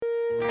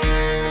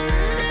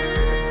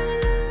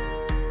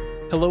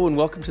Hello and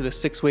welcome to the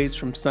 6 Ways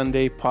from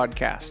Sunday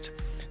podcast.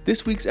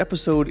 This week's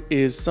episode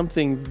is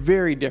something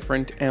very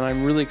different and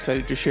I'm really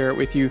excited to share it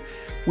with you.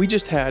 We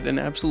just had an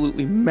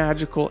absolutely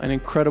magical and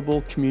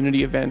incredible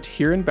community event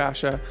here in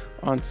Basha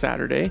on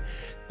Saturday,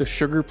 the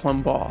Sugar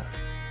Plum Ball.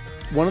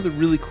 One of the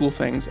really cool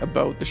things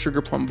about the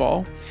Sugar Plum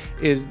Ball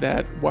is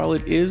that while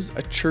it is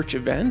a church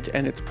event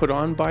and it's put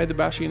on by the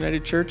Basha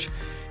United Church,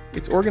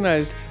 it's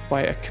organized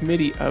by a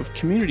committee of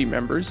community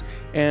members,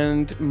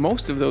 and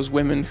most of those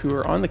women who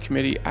are on the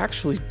committee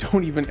actually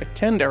don't even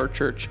attend our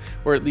church,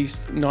 or at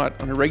least not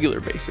on a regular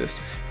basis.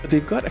 But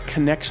they've got a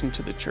connection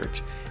to the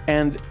church,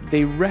 and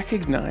they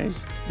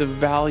recognize the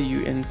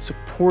value in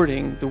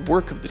supporting the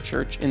work of the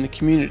church in the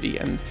community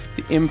and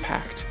the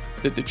impact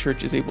that the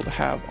church is able to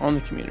have on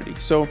the community.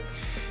 So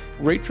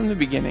right from the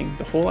beginning,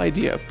 the whole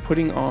idea of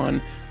putting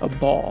on a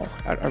ball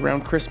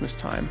around Christmas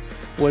time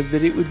was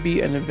that it would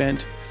be an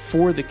event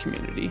for the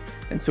community.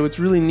 And so it's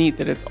really neat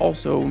that it's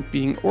also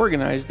being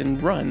organized and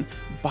run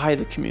by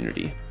the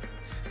community.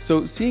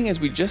 So seeing as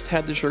we just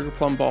had the Sugar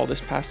Plum Ball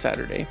this past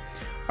Saturday,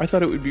 I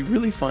thought it would be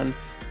really fun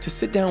to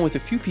sit down with a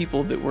few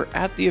people that were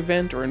at the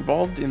event or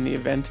involved in the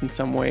event in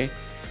some way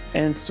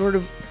and sort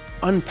of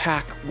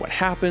unpack what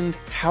happened,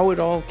 how it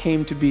all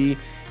came to be,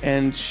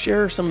 and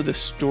share some of the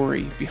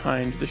story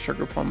behind the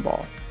Sugar Plum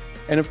Ball.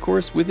 And of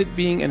course, with it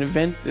being an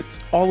event that's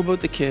all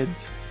about the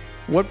kids,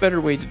 what better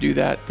way to do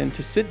that than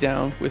to sit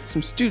down with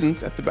some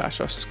students at the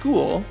Basha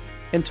School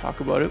and talk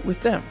about it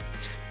with them.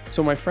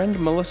 So my friend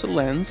Melissa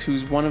Lenz,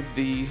 who's one of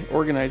the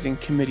organizing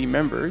committee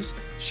members,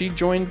 she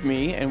joined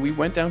me and we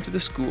went down to the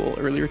school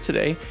earlier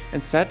today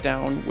and sat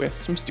down with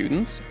some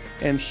students,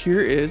 and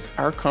here is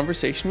our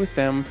conversation with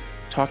them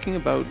talking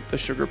about the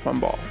Sugar Plum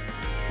Ball.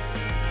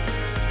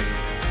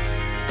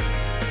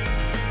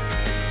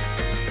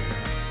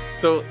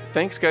 So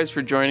thanks guys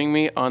for joining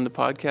me on the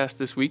podcast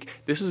this week.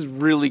 This is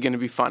really going to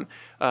be fun.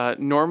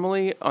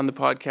 Normally on the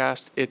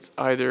podcast, it's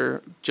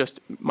either just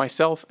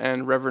myself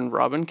and Reverend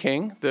Robin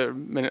King,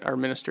 our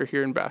minister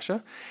here in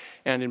Basha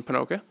and in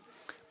Ponoka,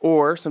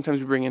 or sometimes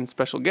we bring in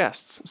special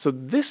guests. So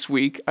this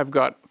week I've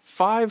got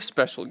 5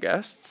 special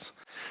guests.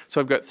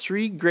 So I've got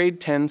 3 grade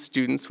 10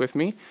 students with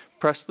me,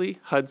 Presley,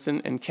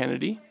 Hudson, and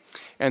Kennedy.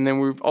 And then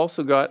we've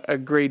also got a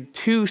grade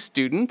 2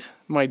 student,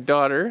 my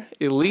daughter,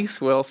 Elise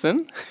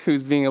Wilson,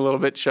 who's being a little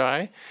bit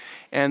shy,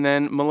 and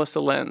then Melissa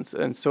Lenz.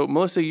 And so,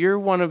 Melissa, you're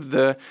one of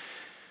the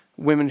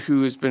women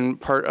who has been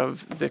part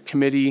of the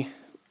committee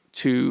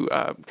to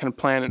kind of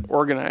plan and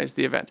organize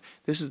the event.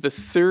 This is the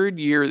 3rd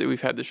year that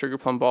we've had the Sugar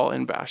Plum Ball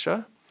in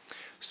Basha.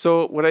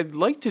 So what I'd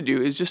like to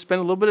do is just spend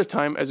a little bit of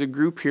time as a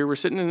group here. We're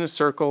sitting in a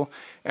circle,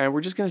 and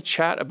we're just going to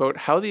chat about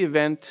how the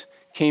event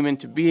came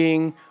into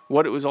being,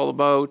 what it was all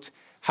about,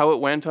 how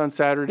it went on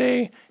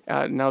Saturday,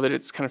 now that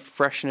it's kind of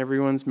fresh in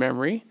everyone's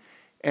memory.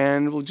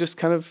 And we'll just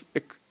kind of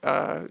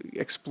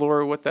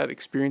explore what that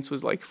experience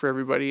was like for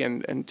everybody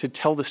and to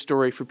tell the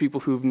story for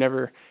people who've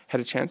never had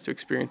a chance to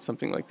experience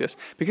something like this.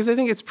 Because I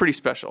think it's pretty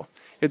special.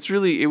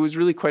 It was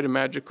really quite a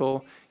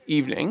magical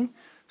evening.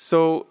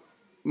 So,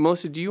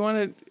 Melissa, do you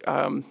want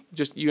to,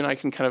 just you and I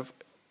can kind of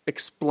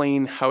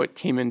explain how it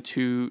came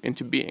into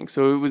being?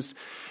 So it was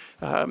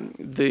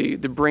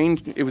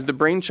the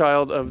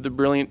brainchild of the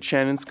brilliant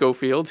Shannon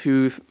Schofield,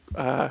 who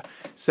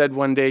said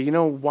one day,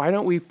 why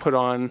don't we put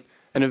on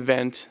an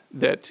event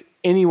that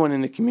anyone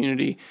in the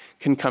community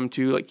can come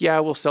to? Like, yeah,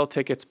 we'll sell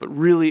tickets, but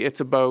really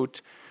it's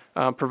about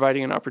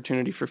providing an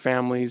opportunity for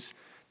families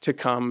to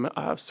come,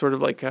 sort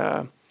of like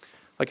the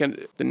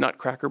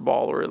Nutcracker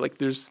Ball, or like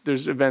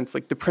there's events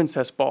like the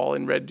Princess Ball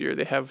in Red Deer.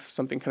 They have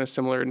something kind of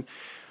similar, and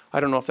I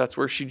don't know if that's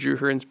where she drew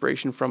her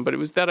inspiration from, but it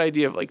was that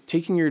idea of like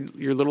taking your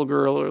little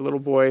girl or little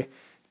boy,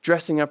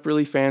 dressing up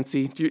really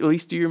fancy.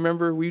 Elise, do you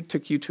remember? We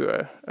took you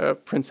to a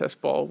princess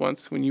ball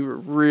once when you were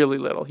really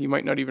little. You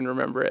might not even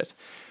remember it,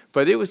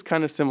 but it was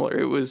kind of similar.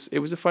 It was a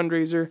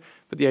fundraiser,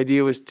 but the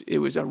idea was it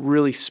was a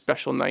really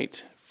special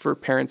night for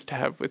parents to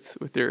have with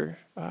their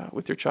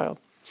child.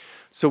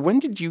 So when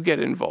did you get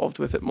involved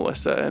with it,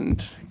 Melissa,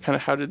 and kind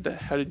of how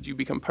did you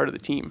become part of the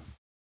team?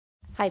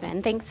 Hi,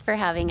 Ben. Thanks for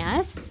having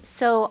us.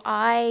 So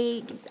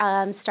I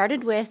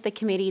started with the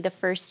committee the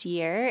first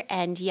year,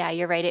 and yeah,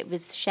 you're right. It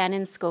was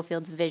Shannon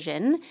Schofield's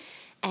vision.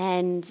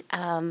 And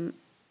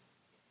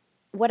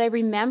what I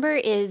remember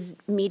is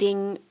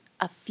meeting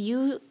a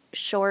few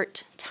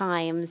short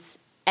times,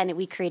 and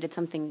we created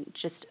something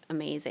just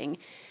amazing.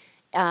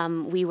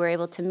 We were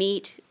able to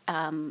meet,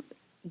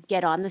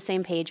 get on the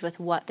same page with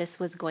what this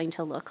was going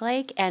to look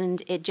like,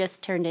 and it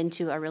just turned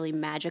into a really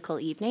magical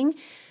evening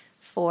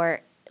for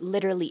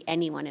literally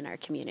anyone in our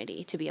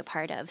community to be a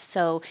part of.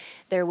 So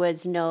there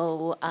was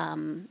no,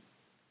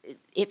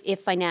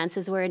 if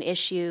finances were an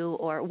issue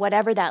or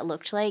whatever that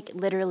looked like,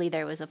 literally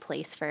there was a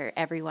place for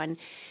everyone,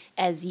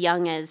 as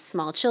young as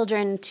small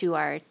children to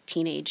our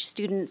teenage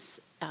students,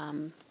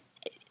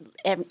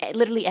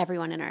 literally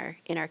everyone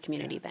in our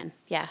community, yeah. Ben.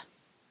 Yeah.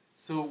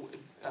 So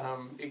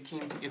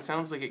it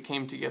sounds like it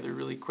came together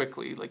really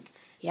quickly. Like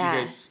Yeah. You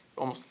guys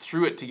almost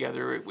threw it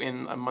together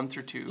in a month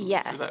or two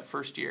for that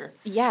first year.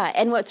 Yeah,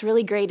 and what's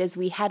really great is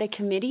we had a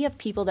committee of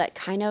people that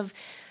kind of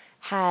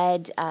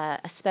had a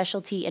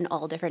specialty in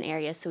all different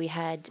areas. So we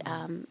had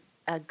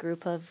a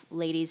group of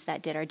ladies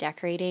that did our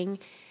decorating,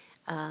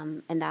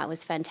 and that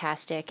was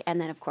fantastic. And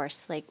then, of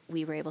course, like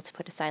we were able to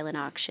put a silent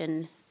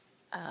auction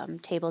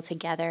table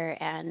together,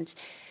 and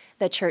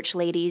the church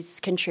ladies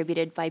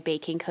contributed by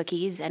baking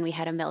cookies, and we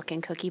had a milk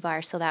and cookie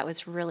bar. So that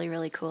was really,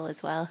 really cool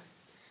as well.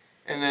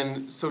 And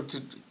then, so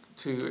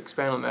to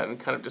expand on that and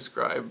kind of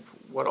describe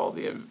what all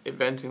the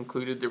event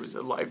included, there was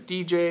a live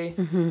DJ,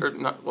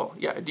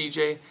 a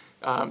DJ.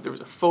 There was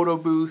a photo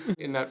booth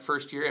in that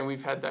first year, and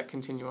we've had that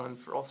continue on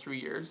for all 3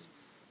 years.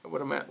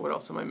 What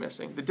else am I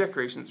missing? The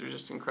decorations are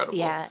just incredible.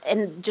 Yeah,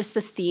 and just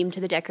the theme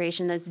to the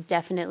decoration, that's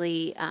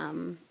definitely,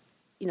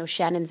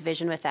 Shannon's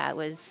vision with that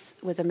was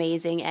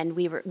amazing, and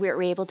we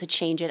were able to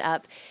change it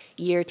up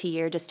year to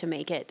year just to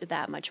make it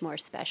that much more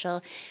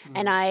special.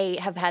 And I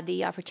have had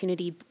the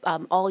opportunity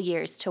all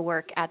years to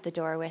work at the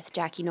door with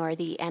Jackie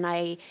Northey, and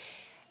I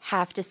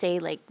have to say,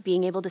 like,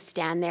 being able to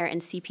stand there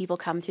and see people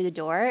come through the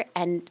door,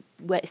 and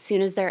as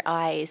soon as their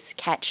eyes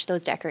catch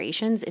those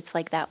decorations, it's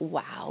like that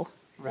wow.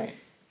 Right.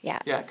 Yeah.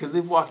 Yeah, because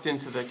they've walked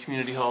into the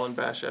community hall in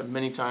Basha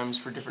many times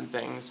for different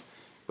things,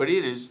 but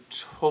it is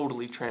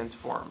totally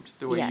transformed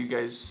the way you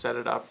guys set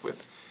it up.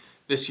 With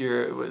this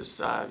year, it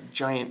was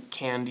giant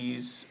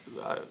candies,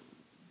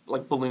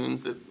 like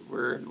balloons that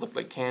looked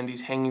like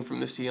candies hanging from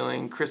the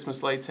ceiling,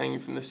 Christmas lights hanging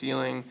from the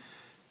ceiling.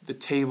 The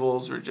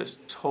tables were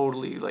just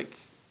totally like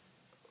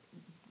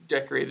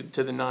decorated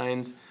to the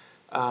nines,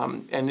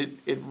 and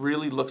it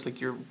really looks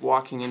like you're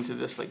walking into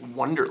this like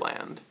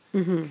wonderland,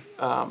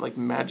 like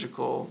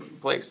magical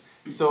place.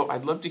 So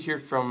I'd love to hear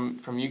from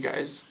you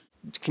guys.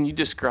 Can you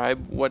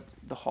describe what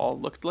the hall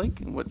looked like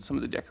and what some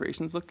of the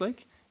decorations looked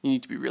like? You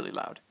need to be really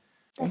loud.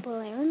 The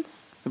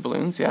balloons. The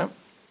balloons, yeah.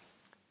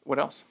 What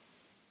else?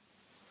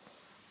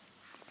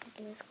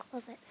 It was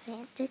cool that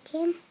Santa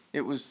came.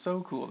 It was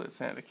so cool that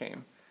Santa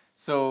came.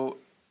 So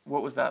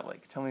what was that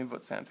like? Tell me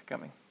about Santa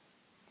coming.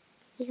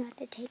 We got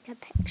to take a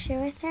picture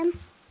with him,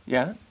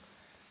 Yeah?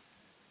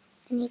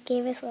 and he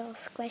gave us little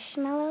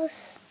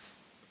squishmallows.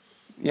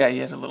 Yeah,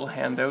 you had a little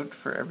handout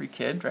for every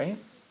kid, right?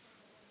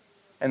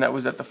 And that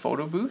was at the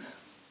photo booth?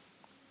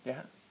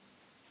 Yeah.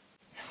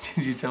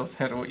 Did you tell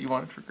Santa what you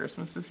wanted for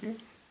Christmas this year?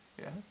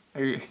 Yeah.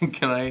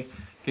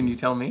 Can you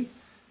tell me?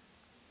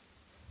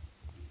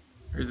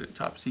 Or is it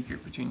top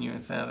secret between you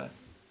and Santa?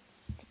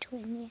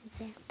 Between me and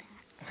Santa.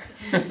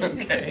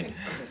 Okay.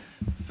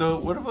 So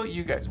what about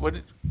you guys? You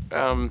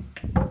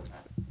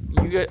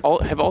guys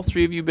all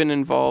three of you been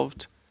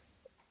involved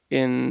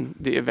in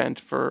the event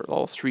for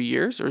all 3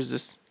 years, or is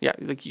this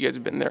like you guys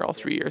have been there all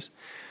 3 years?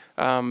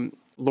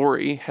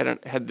 Lori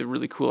had the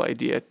really cool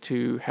idea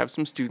to have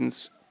some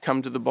students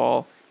come to the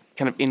ball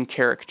kind of in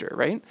character,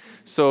 right?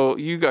 So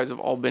you guys have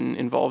all been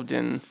involved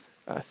in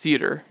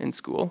theater in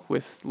school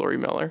with Lori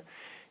Miller,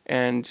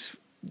 and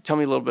tell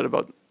me a little bit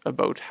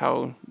about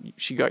how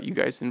she got you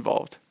guys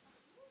involved.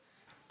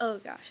 Oh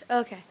gosh.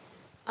 Okay.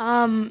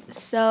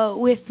 So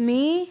with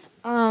me,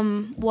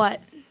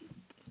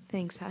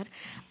 Thanks, Dad.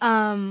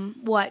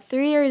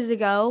 3 years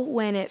ago,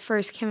 when it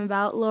first came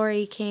about,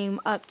 Lori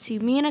came up to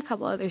me and a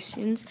couple other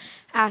students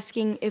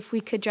asking if we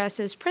could dress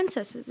as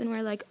princesses. And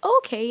we're like,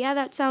 okay, yeah,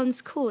 that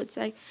sounds cool. It's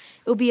like,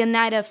 it'll be a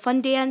night of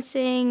fun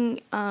dancing.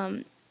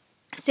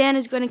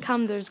 Santa's going to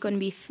come. There's going to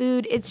be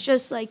food. It's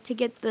just like to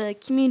get the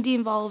community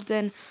involved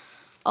and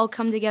all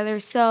come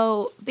together.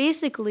 So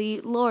basically,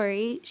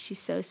 Lori, she's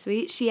so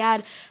sweet. She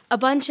had a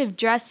bunch of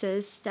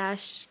dresses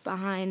stashed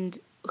behind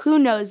who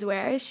knows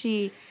where.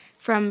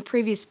 From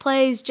previous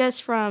plays,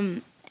 just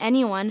from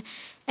anyone,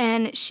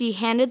 and she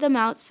handed them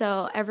out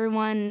so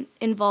everyone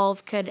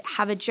involved could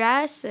have a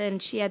dress,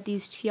 and she had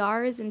these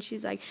tiaras, and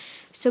she's like,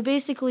 so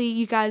basically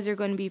you guys are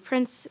going to be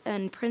prince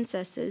and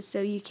princesses,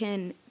 so you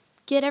can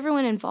get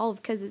everyone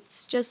involved because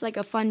it's just like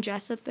a fun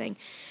dress-up thing.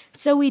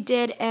 So we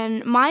did,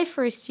 and my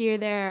first year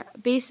there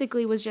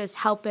basically was just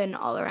helping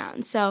all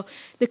around. So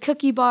the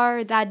cookie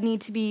bar, that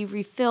needed to be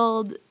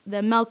refilled,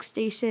 the milk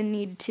station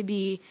needed to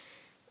be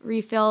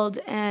refilled,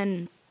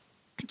 and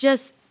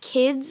just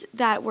kids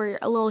that were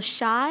a little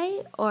shy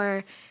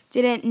or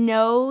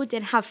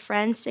didn't have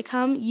friends to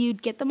come,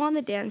 you'd get them on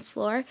the dance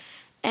floor,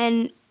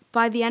 and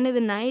by the end of the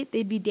night,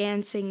 they'd be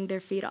dancing their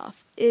feet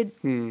off.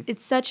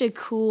 It's such a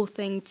cool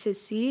thing to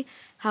see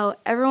how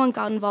everyone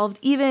got involved.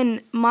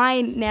 Even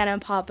my Nana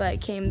and Papa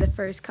came the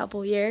first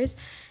couple years,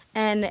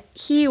 and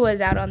he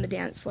was out on the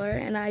dance floor,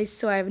 and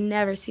I've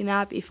never seen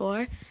that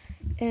before.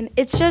 And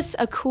it's just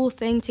a cool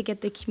thing to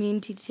get the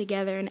community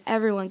together and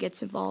everyone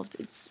gets involved.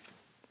 It's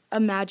a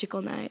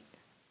magical night.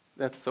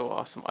 That's so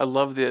awesome. I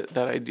love that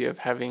idea of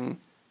having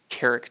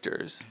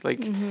characters.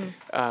 Like,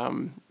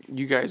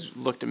 you guys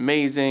looked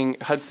amazing.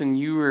 Hudson,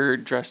 you were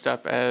dressed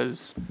up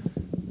as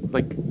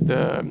like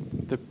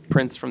the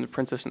prince from The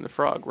Princess and the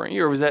Frog, weren't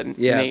you? Or was that Nate?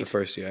 Yeah, the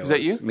first year. Was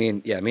that you? Me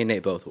and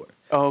Nate both were.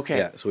 Oh, okay.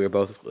 Yeah, so we were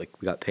both we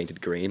got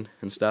painted green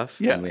and stuff.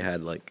 Yeah. And we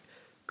had like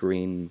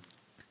green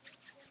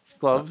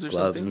gloves or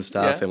gloves something? and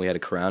stuff, Yeah. and we had a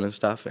crown and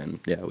stuff, and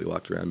yeah, we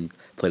walked around and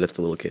played with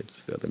the little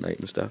kids the other night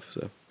and stuff.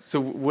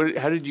 So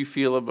How did you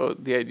feel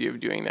about the idea of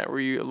doing that? Were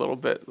you a little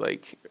bit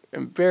like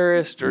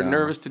embarrassed or No.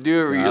 nervous to do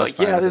it? Or were No, you I was like,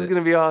 fine yeah, with this is it.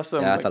 going to be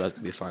awesome? yeah, I Like, thought it was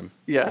gonna be fun.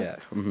 Yeah? Yeah.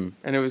 Mm-hmm.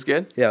 And it was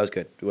good? Yeah, it was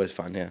good. It was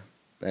fun. Yeah,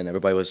 and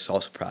everybody was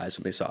all surprised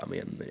when they saw me,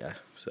 and yeah,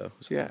 so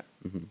Yeah.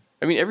 Mhm.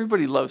 I mean,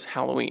 everybody loves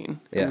Halloween,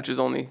 Yeah. which is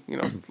only,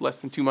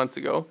 less than 2 months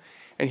ago.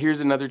 And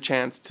here's another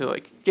chance to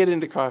like get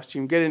into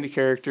costume, get into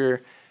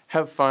character,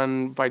 have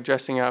fun by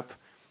dressing up.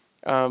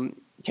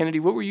 Kennedy,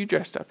 what were you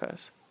dressed up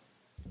as?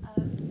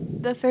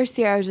 The first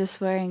year I was just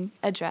wearing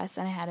a dress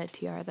and I had a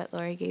tiara that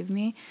Lori gave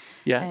me.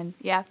 Yeah. And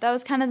yeah, that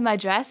was kind of my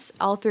dress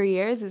all 3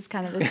 years. It's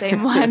kind of the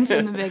same one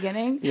from the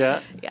beginning.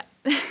 Yeah. Yeah.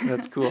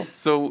 That's cool.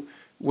 So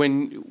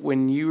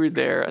when you were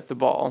there at the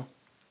ball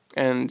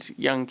and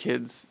young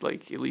kids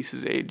like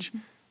Elise's age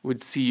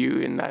would see you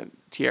in that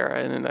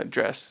tiara and in that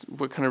dress,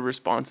 what kind of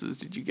responses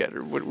did you get,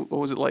 or what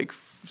was it like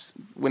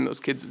when those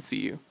kids would see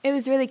you? It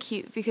was really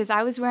cute because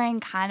I was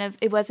wearing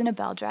it wasn't a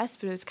bell dress,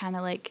 but it was kind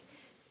of like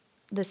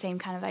the same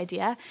kind of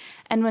idea.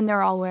 And when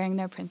they're all wearing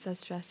their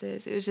princess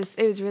dresses,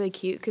 it was really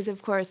cute because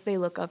of course they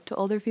look up to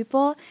older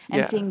people,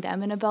 and Yeah. seeing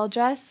them in a bell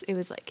dress, it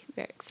was like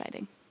very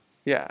exciting.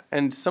 Yeah,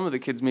 and some of the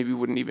kids maybe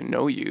wouldn't even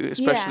know you,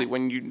 especially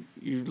when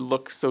you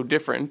look so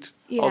different,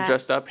 all Yeah.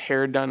 dressed up,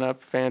 hair done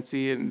up,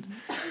 fancy, and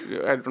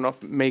I don't know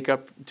if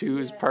makeup too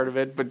is part of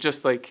it, but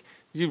just like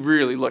you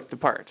really looked the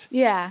part.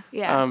 Yeah,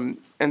 yeah.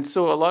 And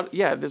so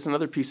there's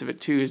another piece of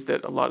it too, is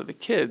that a lot of the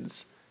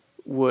kids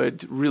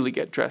would really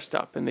get dressed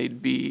up, and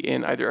they'd be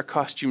in either a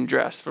costume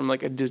dress from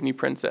like a Disney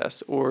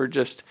princess, or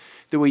just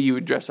the way you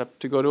would dress up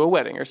to go to a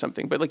wedding or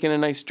something, but like in a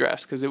nice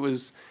dress, because it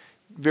was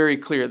very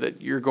clear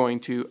that you're going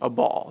to a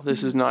ball.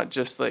 This is not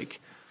just like,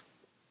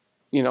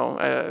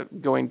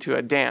 going to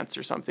a dance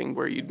or something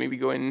where you'd maybe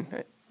go in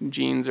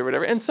jeans or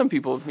whatever. And some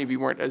people maybe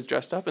weren't as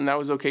dressed up, and that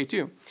was okay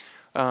too.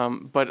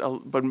 But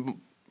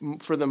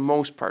for the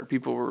most part,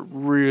 people were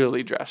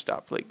really dressed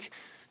up, like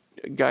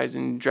guys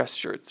in dress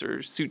shirts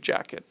or suit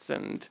jackets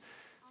and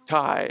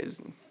ties.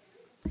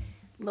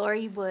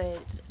 Lori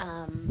would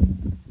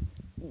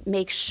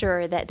make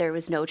sure that there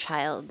was no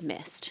child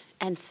missed.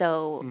 And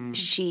so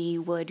she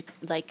would,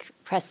 like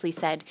Presley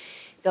said,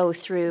 go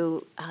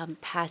through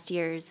past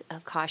years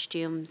of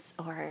costumes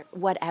or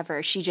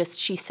whatever.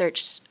 She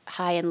searched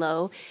high and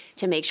low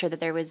to make sure that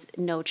there was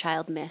no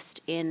child missed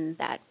in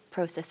that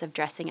process of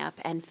dressing up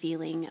and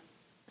feeling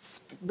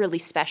really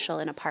special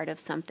and a part of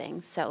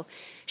something. So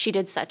she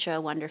did such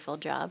a wonderful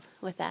job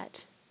with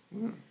that.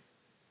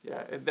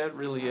 Yeah, that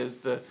really is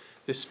the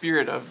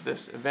spirit of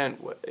this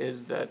event,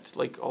 is that,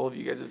 like all of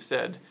you guys have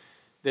said,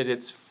 that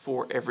it's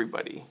for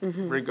everybody,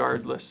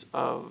 regardless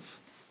of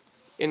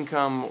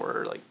income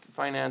or like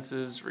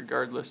finances,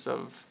 regardless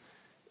of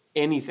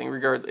anything.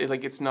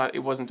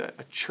 It wasn't a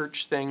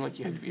church thing. Like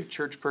you had to be a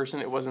church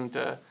person. It wasn't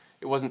a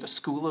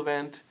school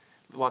event.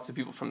 Lots of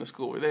people from the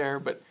school were there,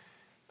 but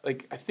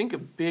like I think a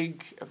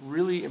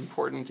really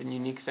important and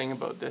unique thing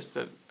about this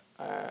that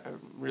I'm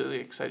really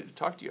excited to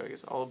talk to you, I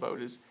guess, all about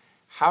is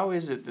how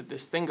is it that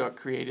this thing got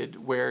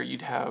created where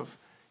you'd have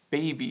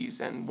babies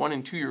and 1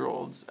 and 2 year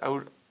olds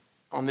out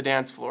on the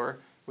dance floor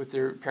with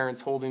their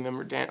parents holding them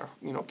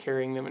or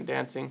carrying them and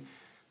dancing,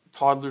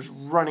 toddlers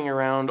running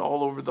around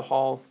all over the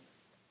hall,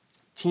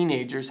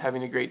 teenagers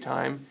having a great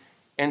time,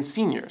 and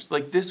seniors.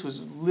 Like this was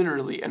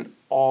literally an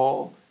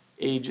all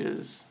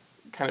ages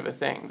kind of a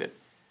thing.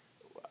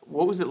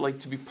 What was it like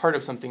to be part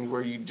of something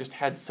where you just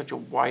had such a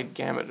wide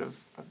gamut of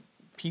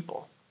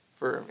people?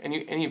 For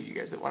any of you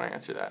guys that want to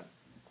answer that.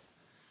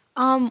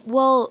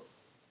 Well,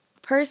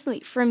 personally,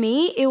 for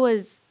me, it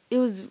was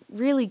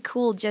really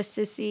cool just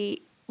to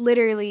see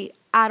literally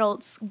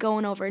adults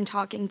going over and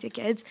talking to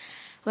kids.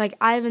 Like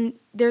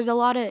there's a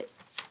lot of,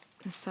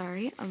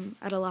 sorry, I'm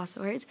at a loss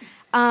of words.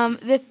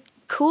 The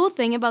cool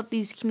thing about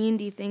these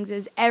community things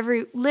is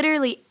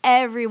literally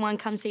everyone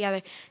comes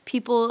together.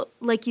 People,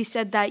 like you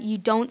said, that you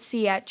don't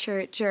see at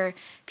church, or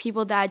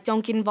people that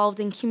don't get involved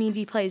in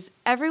community plays.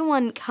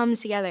 Everyone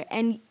comes together,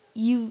 and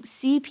you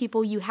see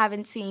people you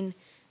haven't seen,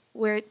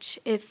 which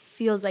it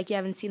feels like you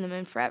haven't seen them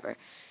in forever.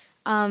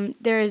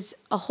 There's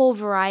a whole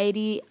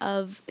variety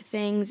of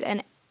things,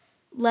 and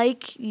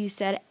like you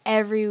said,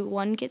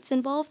 everyone gets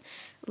involved.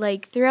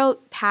 Like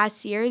throughout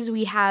past years,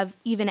 we have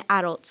even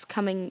adults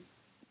coming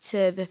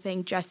to the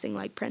thing dressing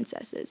like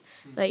princesses,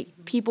 like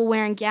people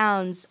wearing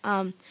gowns.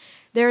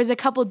 There was a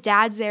couple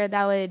dads there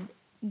that would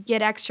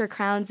get extra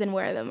crowns and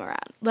wear them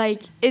around.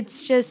 Like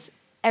it's just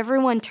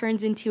everyone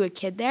turns into a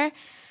kid there,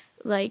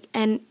 like,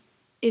 and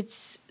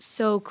it's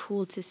so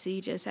cool to see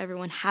just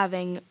everyone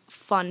having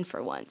fun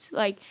for once.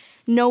 Like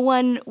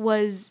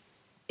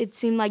it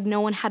seemed like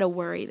no one had a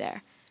worry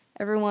there.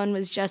 Everyone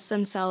was just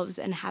themselves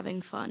and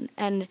having fun.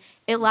 And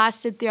it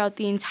lasted throughout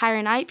the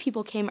entire night.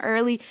 People came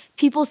early.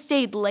 People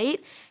stayed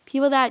late.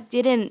 People that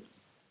didn't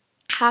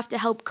have to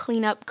help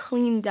cleaned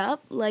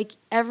up. Like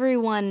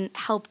everyone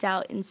helped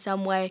out in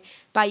some way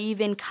by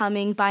even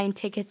coming, buying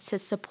tickets to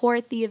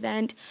support the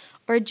event,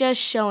 or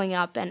just showing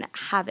up and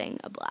having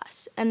a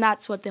blast. And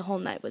that's what the whole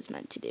night was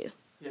meant to do.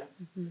 Yeah,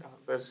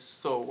 that's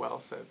so well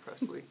said,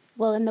 Presley.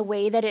 Well, and the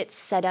way that it's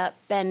set up,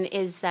 Ben,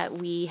 is that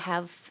we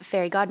have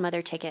fairy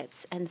godmother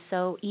tickets. And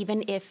so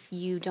even if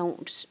you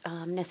don't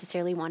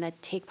necessarily want to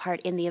take part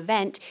in the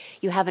event,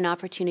 you have an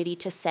opportunity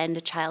to send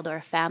a child or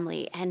a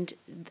family. And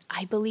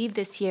I believe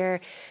this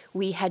year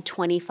we had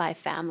 25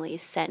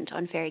 families sent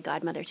on fairy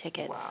godmother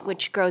tickets, Wow.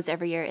 which grows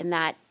every year. And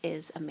that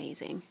is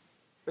amazing.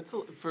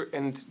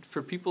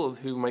 For people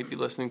who might be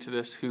listening to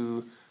this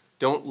who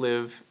don't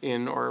live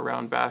in or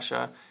around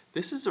Basha,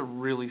 this is a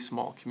really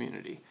small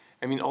community.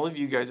 I mean, all of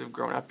you guys have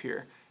grown up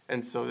here,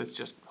 and so it's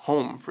just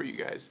home for you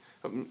guys.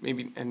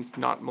 Maybe, and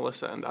not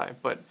Melissa and I,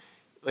 but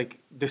like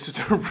this is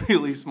a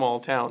really small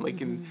town.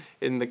 Like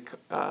in the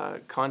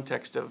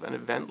context of an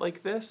event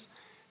like this,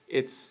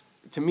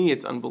 to me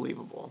it's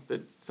unbelievable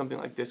that something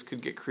like this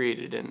could get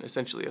created in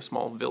essentially a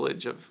small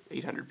village of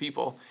 800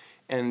 people,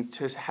 and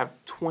to have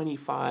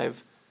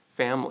 25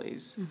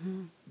 families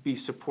be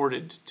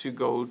supported to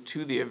go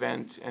to the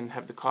event and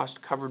have the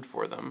cost covered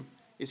for them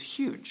is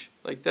huge.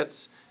 Like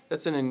that's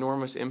an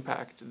enormous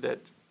impact that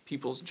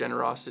people's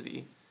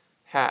generosity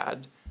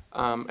had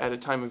at a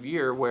time of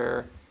year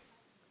where,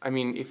 I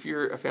mean, if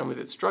you're a family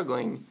that's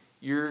struggling,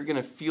 you're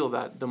gonna feel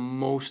that the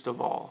most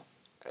of all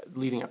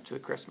leading up to the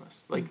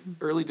Christmas. Like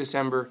early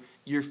December,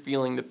 you're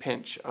feeling the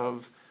pinch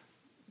of,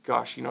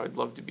 gosh, I'd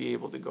love to be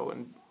able to go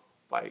and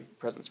buy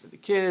presents for the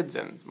kids,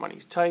 and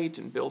money's tight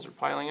and bills are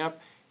piling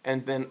up,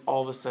 and then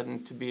all of a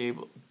sudden to be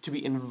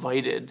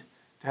invited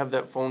to have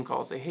that phone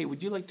call, say, hey,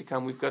 would you like to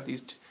come? We've got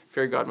these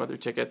fairy godmother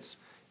tickets.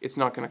 It's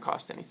not going to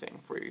cost anything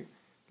for you.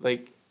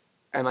 Like,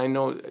 and I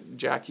know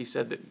Jackie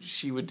said that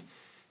she would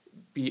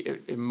be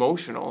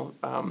emotional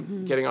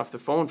getting off the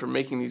phone from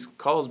making these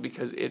calls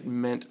because it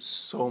meant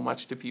so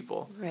much to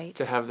people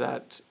to have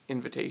that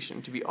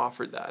invitation, to be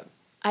offered that.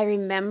 I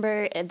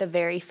remember at the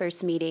very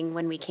first meeting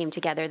when we came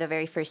together the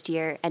very first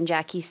year, and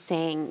Jackie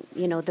saying,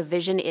 the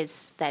vision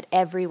is that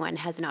everyone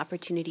has an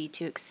opportunity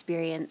to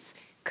experience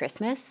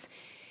Christmas.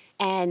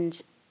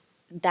 And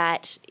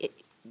that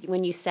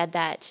when you said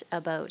that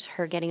about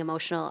her getting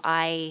emotional,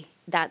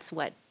 that's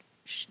what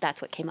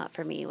came up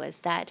for me, was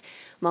that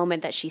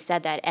moment that she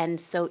said that. And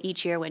so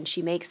each year when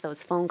she makes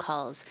those phone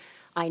calls,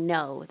 I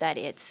know that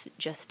it's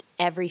just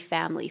every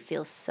family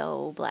feels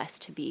so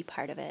blessed to be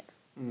part of it.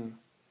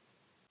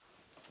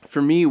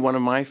 For me, one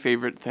of my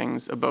favorite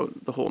things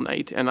about the whole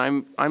night, and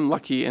I'm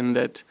lucky in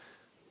that,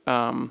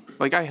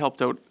 I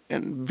helped out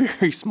in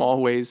very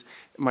small ways.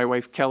 My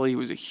wife Kelly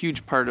was a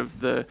huge part of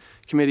the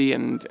committee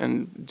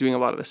and doing a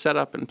lot of the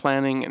setup and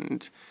planning,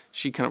 and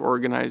she kind of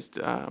organized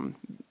all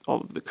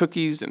of the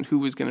cookies and who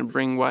was going to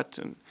bring what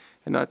and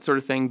that sort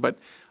of thing. But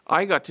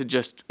I got to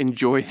just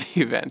enjoy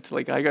the event.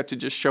 Like I got to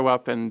just show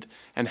up and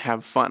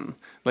have fun,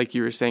 like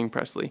you were saying,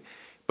 Presley.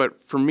 But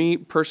for me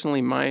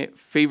personally, my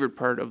favorite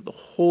part of the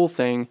whole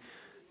thing,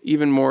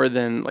 even more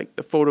than like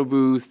the photo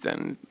booth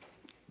and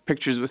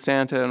pictures with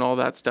Santa and all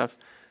that stuff,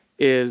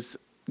 is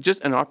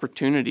just an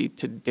opportunity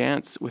to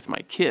dance with my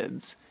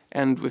kids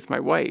and with my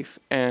wife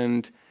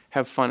and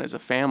have fun as a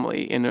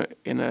family in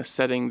a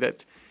setting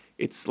that,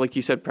 it's like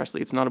you said,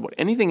 Presley, it's not about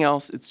anything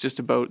else. It's just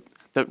about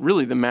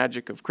really the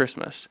magic of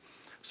Christmas.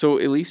 So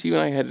Elise, you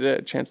and I had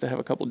a chance to have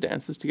a couple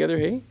dances together,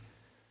 hey?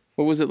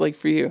 What was it like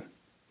for you?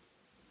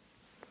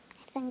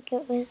 I think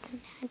it was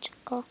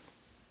magical.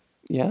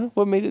 Yeah?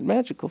 What made it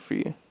magical for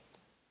you?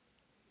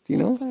 Do you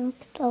know? I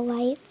think the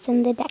lights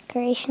and the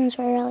decorations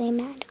were really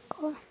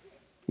magical.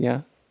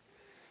 Yeah?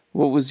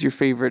 What was your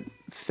favorite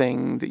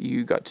thing that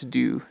you got to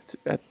do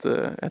at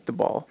the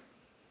ball?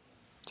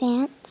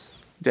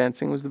 Dance.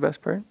 Dancing was the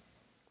best part?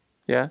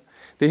 Yeah?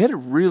 They had a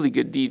really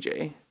good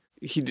DJ.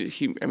 He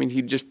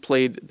just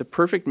played the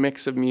perfect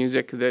mix of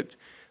music that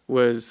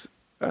was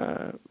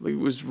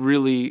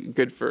really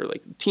good for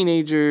like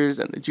teenagers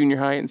and the junior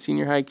high and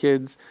senior high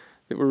kids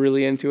that were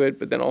really into it,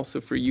 but then also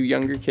for you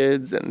younger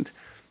kids and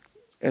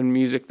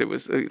music that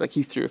was like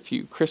he threw a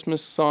few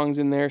Christmas songs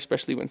in there,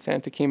 especially when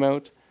Santa came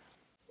out.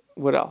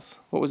 What else?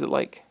 What was it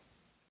like?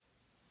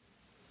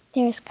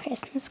 There's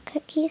Christmas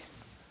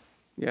cookies.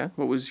 Yeah?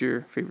 What was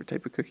your favorite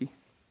type of cookie?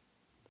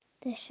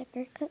 The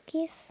sugar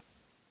cookies.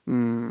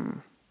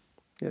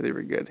 Yeah, they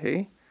were good,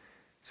 hey?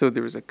 So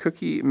there was a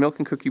milk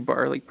and cookie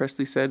bar, like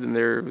Presley said, and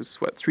there was,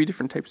 3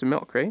 different types of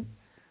milk, right?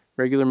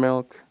 Regular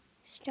milk.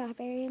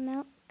 Strawberry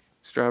milk.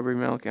 Strawberry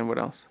milk, and what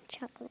else?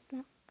 Chocolate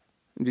milk.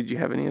 Did you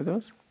have any of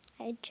those?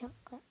 I had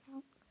chocolate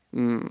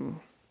milk.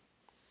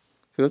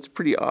 So that's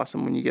pretty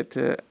awesome when you get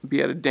to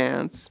be at a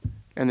dance,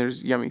 and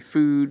there's yummy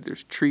food,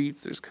 there's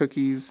treats, there's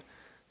cookies.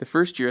 The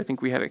first year, I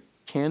think we had a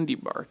candy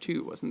bar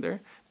too, wasn't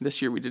there?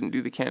 This year we didn't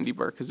do the candy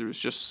bar because there was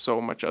just so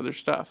much other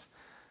stuff.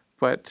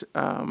 But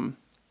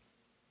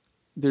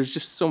there's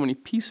just so many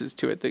pieces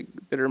to it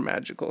that are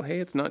magical. Hey,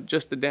 it's not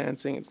just the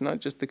dancing, it's not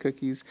just the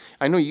cookies.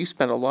 I know you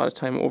spent a lot of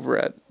time over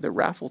at the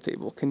raffle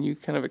table. Can you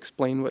kind of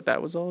explain what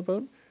that was all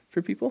about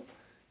for people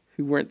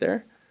who weren't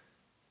there?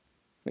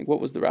 Like, what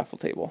was the raffle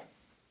table?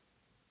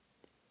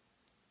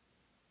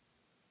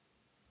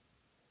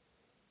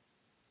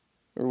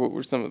 Or what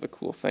were some of the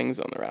cool things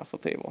on the raffle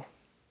table?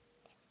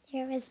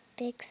 There was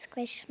big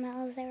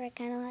squishmallows that were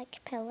kind of like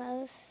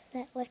pillows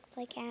that looked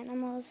like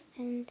animals,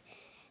 and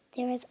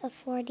there was a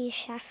 4D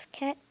chef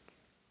kit.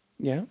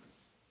 Yeah.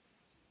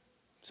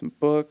 Some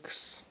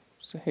books.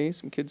 So, hey,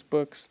 some kids'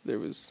 books. There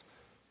was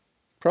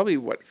probably,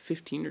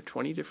 15 or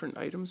 20 different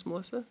items,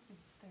 Melissa? It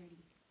was 30.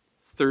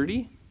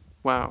 30?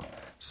 Wow.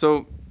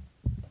 So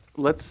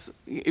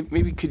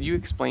maybe could you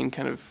explain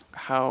kind of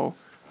how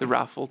the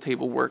raffle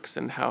table works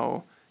and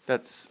how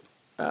that's,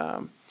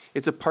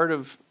 it's a part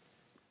of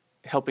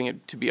helping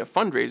it to be a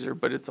fundraiser,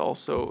 but it's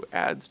also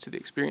adds to the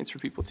experience for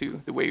people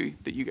too, the way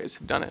that you guys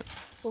have done it.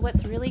 Well,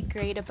 what's really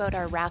great about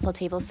our raffle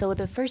table, so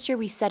the first year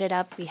we set it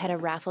up, we had a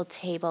raffle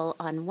table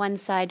on one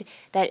side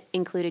that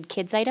included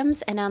kids'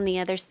 items, and on the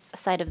other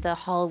side of the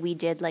hall, we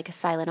did like a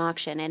silent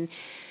auction. And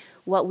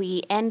what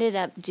we ended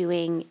up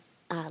doing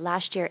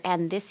last year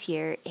and this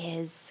year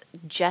is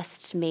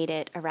just made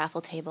it a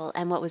raffle table.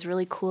 And what was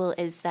really cool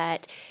is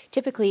that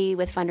typically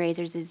with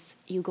fundraisers is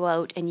you go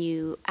out and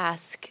you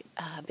ask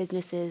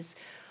businesses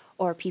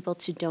or people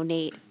to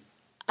donate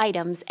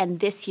items, and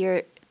this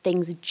year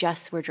things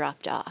just were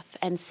dropped off.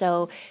 And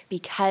so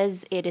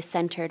because it is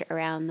centered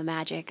around the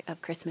magic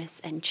of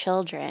Christmas and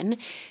children,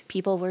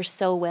 people were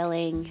so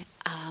willing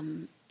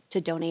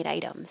to donate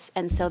items.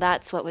 And so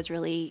that's what was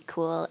really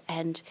cool.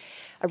 And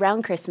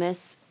around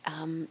Christmas,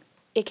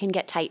 it can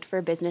get tight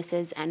for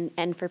businesses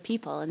and for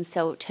people. And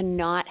so to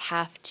not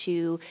have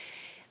to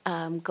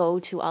go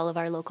to all of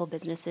our local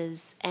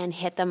businesses and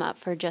hit them up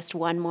for just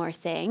one more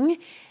thing,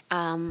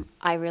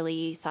 I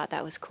really thought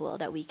that was cool,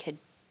 that we could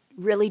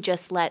really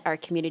just let our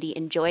community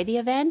enjoy the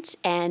event,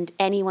 and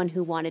anyone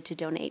who wanted to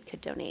donate could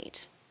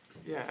donate.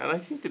 Yeah, and I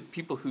think that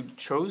people who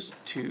chose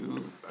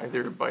to,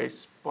 either by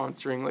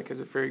sponsoring, like as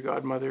a fairy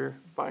godmother,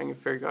 buying a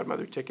fairy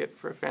godmother ticket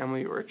for a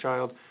family or a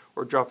child,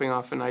 or dropping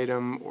off an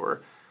item,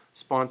 or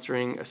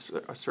sponsoring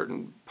a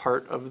certain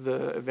part of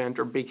the event,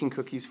 or baking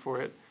cookies for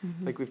it,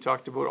 like we've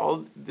talked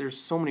about, there's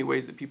so many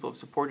ways that people have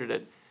supported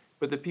it,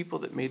 but the people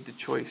that made the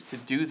choice to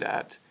do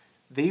that,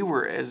 they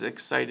were as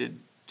excited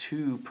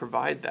to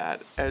provide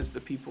that as the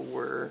people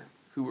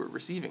who were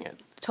receiving it.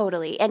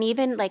 Totally. And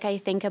even like I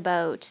think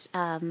about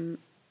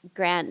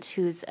Grant,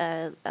 who's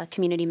a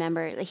community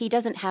member. He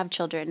doesn't have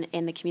children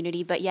in the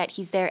community, but yet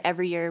he's there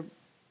every year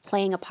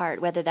playing a part,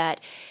 whether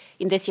that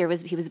in this year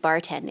he was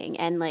bartending,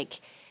 and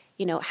like,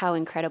 you know, how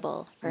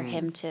incredible for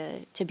him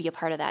to be a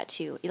part of that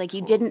too. Like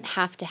you didn't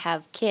have to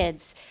have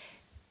kids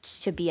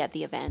to be at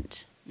the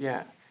event.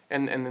 Yeah.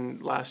 And then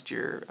last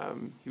year,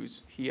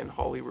 he and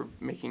Holly were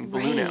making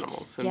balloon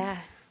animals. And,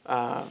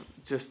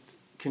 just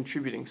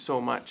contributing so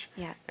much.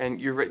 Yeah.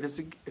 And you're right, it's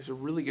a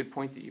really good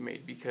point that you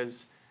made,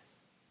 because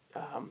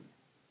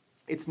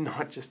it's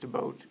not just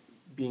about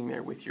being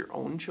there with your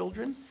own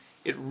children.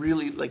 It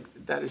really, like,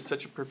 that is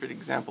such a perfect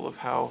example of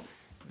how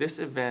this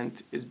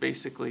event is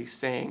basically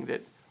saying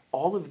that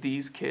all of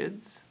these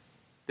kids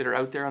that are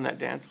out there on that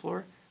dance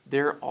floor,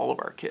 they're all of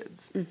our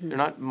kids. They're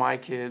not my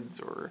kids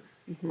or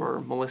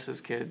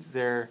Melissa's kids.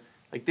 They're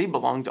like, they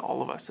belong to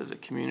all of us as a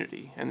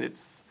community. And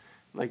it's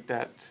like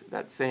that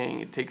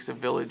saying, it takes a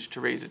village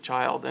to raise a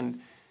child. And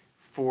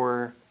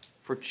for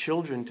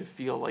children to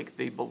feel like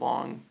they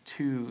belong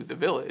to the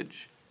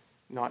village,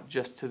 not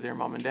just to their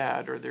mom and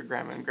dad or their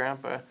grandma and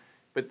grandpa,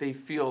 but they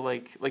feel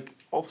like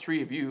all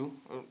three of you,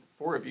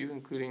 4 of you,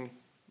 including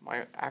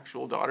my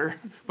actual daughter,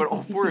 but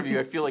all 4 of you,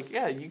 I feel like,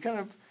 yeah,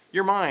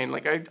 you're mine.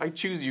 Like I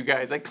choose you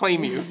guys. I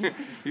claim you.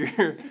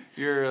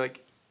 you're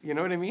like, you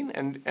know what I mean?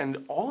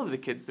 And all of the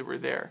kids that were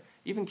there,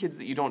 even kids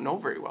that you don't know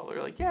very well,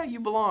 they're like, yeah,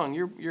 you belong.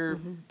 You're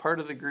part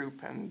of the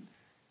group.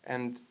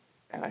 And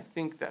I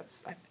think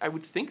I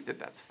would think that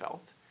that's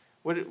felt.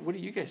 What do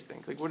you guys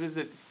think? Like, what does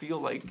it feel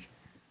like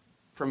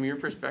from your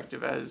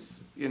perspective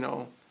as, you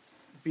know,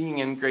 being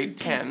in grade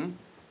 10?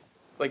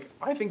 Like,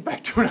 I think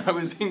back to when I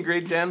was in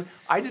grade 10,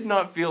 I did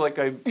not feel like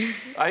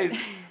I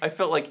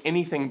felt like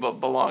anything but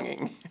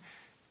belonging.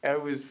 I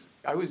was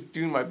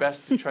doing my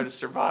best to try to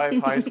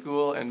survive high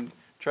school and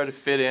try to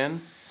fit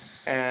in,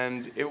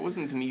 and it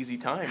wasn't an easy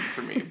time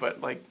for me,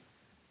 but like,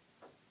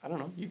 I don't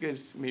know, you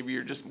guys, maybe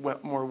you're just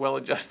more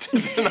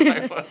well-adjusted than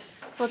I was.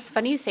 Well, it's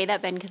funny you say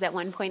that, Ben, because at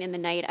one point in the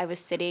night, I was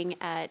sitting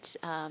at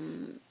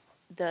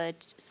the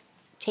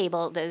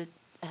table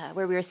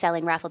where we were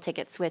selling raffle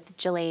tickets with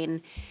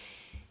Jelaine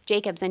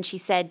Jacobs, and she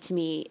said to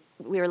me,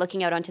 we were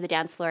looking out onto the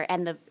dance floor,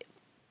 and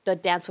the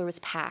dance floor was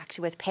packed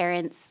with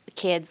parents,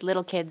 kids,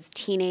 little kids,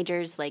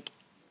 teenagers, like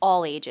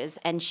all ages,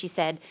 and she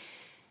said,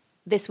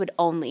 this would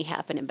only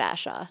happen in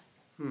Bashaw.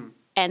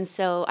 And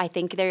so I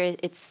think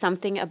it's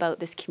something about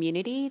this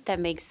community that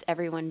makes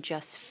everyone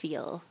just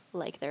feel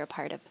like they're a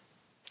part of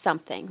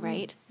something,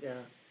 right? Yeah.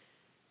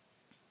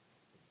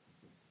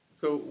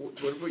 So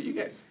what about you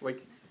guys?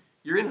 Like,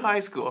 you're in high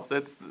school.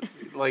 That's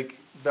like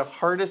the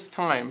hardest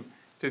time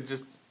to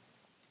just,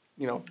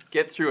 you know,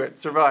 get through it,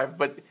 survive.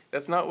 But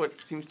that's not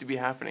what seems to be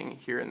happening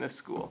here in this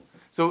school.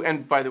 So,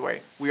 and by the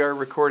way, we are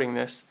recording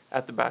this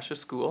at the Bashaw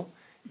School.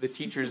 The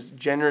teachers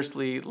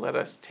generously let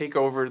us take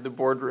over the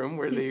boardroom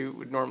where they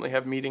would normally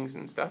have meetings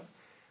and stuff.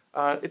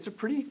 It's a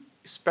pretty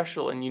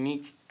special and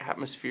unique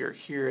atmosphere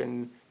here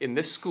in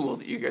this school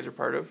that you guys are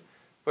part of,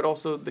 but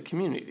also the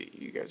community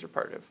that you guys are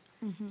part of.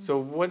 Mm-hmm. So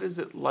what is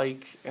it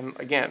like, and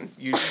again,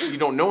 you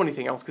don't know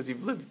anything else because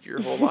you've lived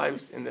your whole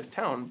lives in this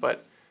town,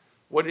 but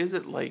what is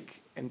it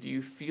like, and do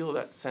you feel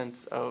that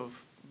sense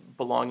of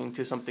belonging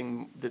to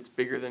something that's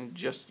bigger than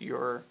just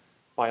your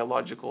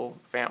biological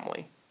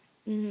family?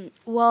 Mm-hmm.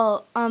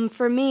 Well,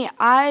 for me,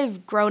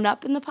 I've grown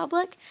up in the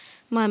public.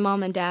 My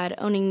mom and dad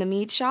owning the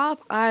meat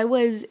shop. I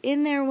was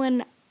in there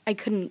when I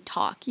couldn't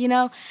talk, you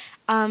know?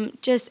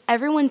 Just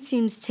everyone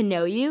seems to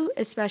know you,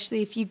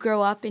 especially if you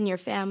grow up and your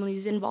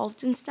family's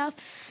involved in stuff.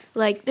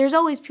 Like, there's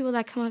always people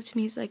that come up to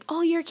me, it's like,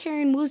 oh, you're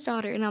Karen Wu's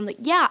daughter. And I'm like,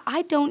 yeah,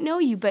 I don't know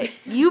you, but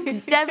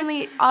you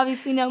definitely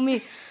obviously know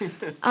me.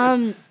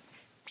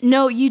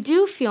 No, you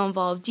do feel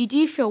involved. You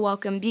do feel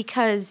welcome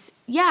because,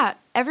 yeah,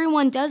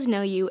 everyone does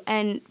know you.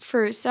 And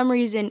for some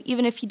reason,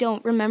 even if you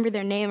don't remember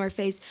their name or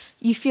face,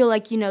 you feel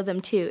like you know them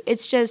too.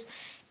 It's just,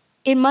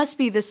 it must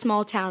be the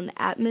small town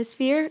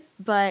atmosphere,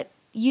 but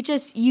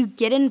you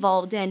get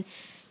involved. And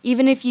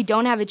even if you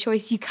don't have a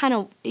choice,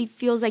 it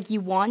feels like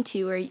you want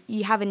to or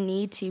you have a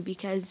need to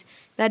because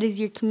that is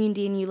your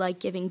community and you like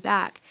giving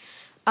back.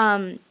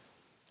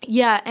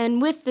 Yeah,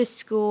 and with this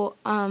school,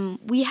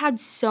 we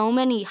had so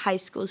many high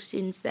school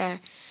students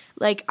there.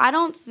 Like,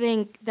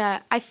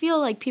 I feel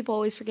like people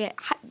always forget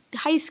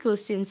high school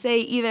students, they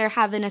either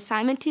have an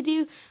assignment to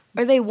do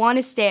or they want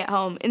to stay at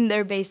home in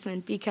their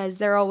basement because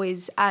they're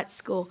always at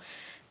school.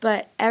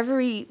 But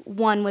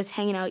everyone was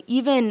hanging out.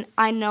 Even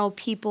I know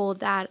people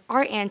that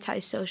are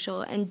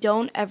antisocial and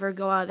don't ever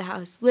go out of the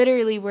house.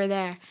 Literally, were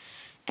there.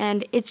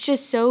 And it's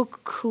just so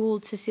cool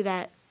to see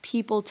that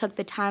people took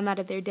the time out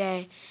of their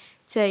day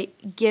to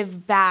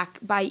give back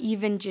by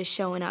even just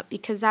showing up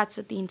because that's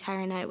what the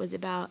entire night was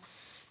about.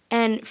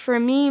 And for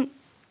me,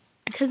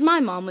 because my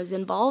mom was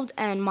involved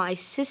and my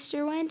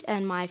sister went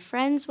and my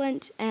friends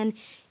went and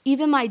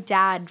even my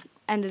dad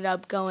ended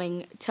up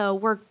going to a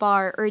work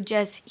bar or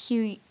just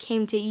he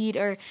came to eat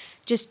or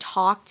just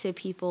talk to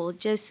people.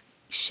 Just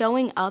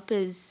showing up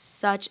is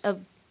such a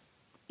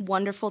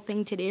wonderful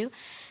thing to do.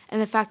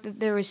 And the fact that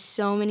there were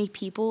so many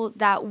people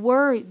that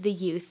were the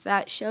youth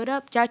that showed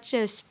up, that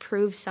just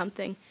proves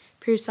something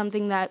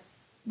that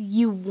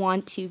you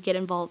want to get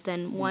involved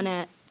in, want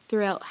to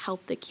throughout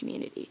help the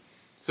community.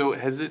 So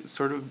has it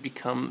sort of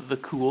become the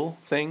cool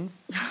thing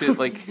to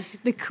like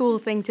the cool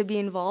thing to be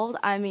involved?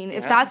 I mean,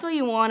 if that's what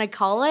you want to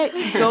call it,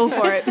 go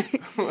for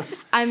it.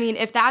 I mean,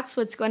 if that's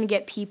what's going to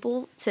get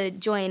people to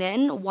join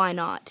in, why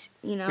not?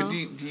 You know. But do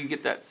you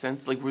get that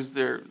sense? Like, was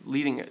there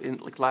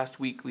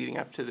last week leading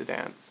up to the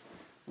dance?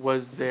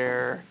 Was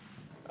there,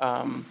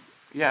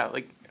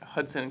 like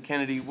Hudson and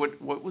Kennedy?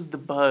 What was the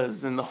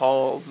buzz in the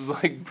halls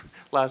like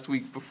last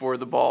week before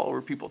the ball?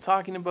 Were people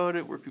talking about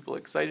it? Were people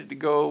excited to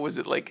go? Was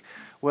it like,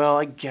 well,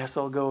 I guess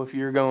I'll go if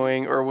you're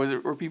going, or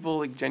were people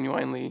like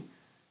genuinely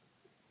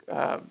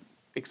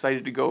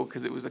excited to go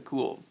because it was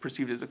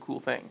perceived as a cool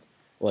thing?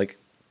 Like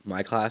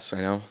my class,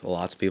 I know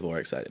lots of people were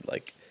excited.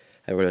 Like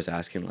everybody was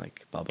asking,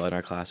 like Bubba in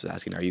our class was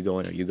asking, "Are you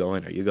going? Are you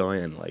going? Are you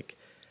going?" And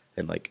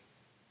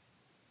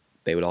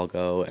they would all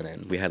go, and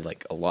then we had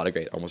like a lot of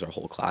almost our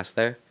whole class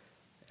there,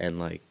 and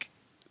like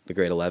the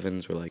grade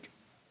 11s were like,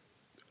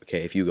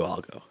 okay, if you go,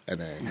 I'll go. And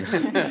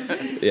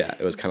then, yeah,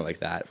 it was kind of like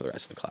that for the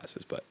rest of the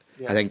classes. But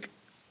I think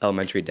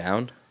elementary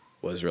down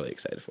was really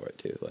excited for it,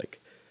 too. Like,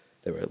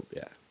 they were,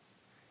 yeah.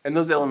 And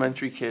those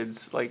elementary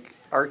kids, like,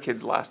 our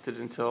kids lasted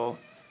until,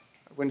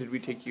 when did we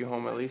take you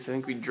home, Elise? I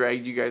think we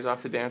dragged you guys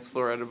off the dance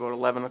floor at about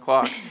 11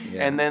 o'clock.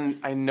 Yeah. And then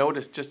I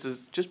noticed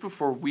just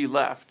before we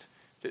left,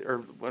 or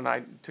when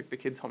I took the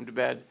kids home to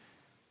bed,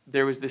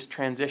 there was this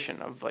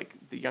transition of, like,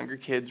 the younger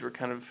kids were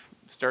kind of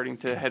starting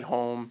to head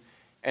home,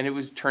 and it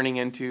was turning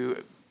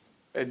into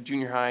a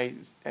junior high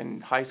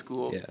and high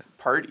school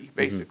party,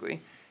 basically.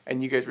 Mm-hmm.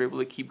 And you guys were able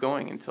to keep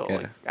going until,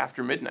 like,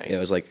 after midnight. Yeah, it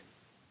was, like,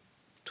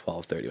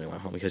 12:30 when I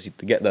went home, because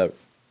the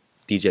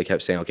DJ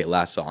kept saying, okay,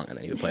 last song, and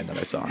then he would play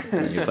another song,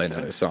 and then he would play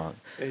another song.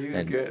 Yeah, he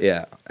was good.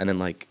 Yeah, and then,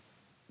 like,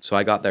 so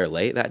I got there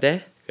late that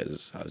day,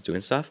 because I was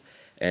doing stuff,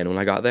 and when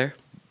I got there,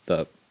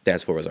 the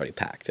dance floor was already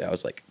packed. I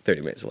was, like,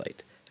 30 minutes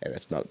late, and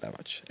that's not that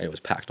much, and it was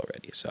packed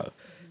already, so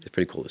it's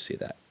pretty cool to see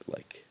that,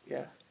 like,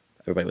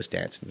 everybody was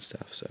dancing and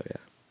stuff, so, yeah.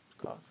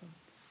 Cool. Awesome.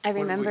 I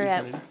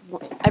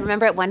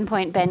remember at one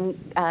point Ben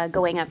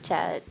going up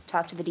to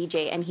talk to the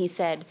DJ, and he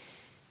said,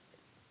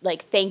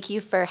 like, thank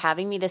you for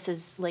having me. This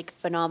is, like,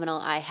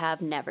 phenomenal. I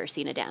have never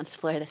seen a dance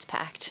floor this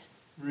packed.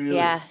 Really?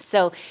 Yeah.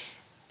 So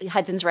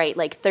Hudson's right.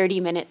 Like,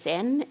 30 minutes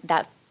in,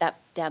 that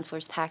dance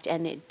floor's packed,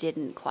 and it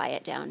didn't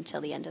quiet down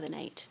till the end of the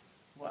night.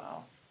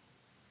 Wow.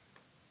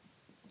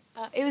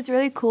 It was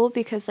really cool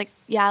because, like,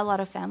 a lot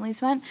of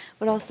families went,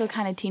 but also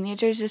kind of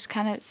teenagers just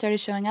kind of started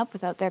showing up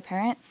without their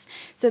parents.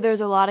 So there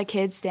was a lot of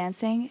kids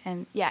dancing,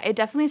 and, it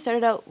definitely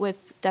started out with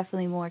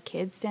definitely more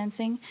kids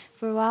dancing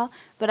for a while.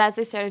 But as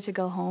they started to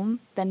go home,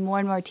 then more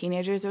and more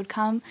teenagers would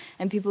come,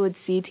 and people would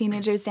see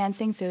teenagers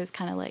dancing, so it was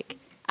kind of like,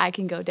 I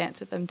can go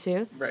dance with them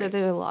too. Right. So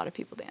there were a lot of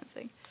people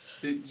dancing.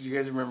 Did you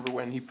guys remember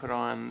when he put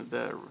on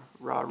the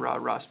Rah Rah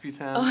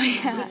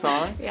Rasputin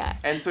song? Yeah.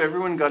 And so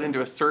everyone got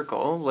into a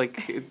circle.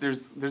 Like,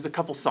 there's a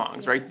couple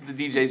songs, right? The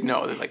DJs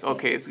know. They're like,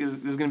 okay, this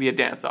is going to be a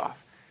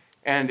dance-off.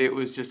 And it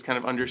was just kind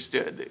of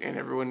understood. And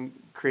everyone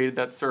created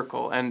that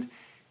circle. And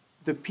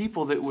the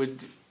people that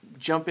would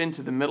jump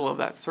into the middle of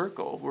that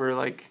circle were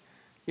like,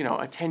 you know,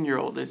 a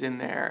 10-year-old is in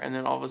there. And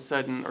then all of a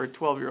sudden, or a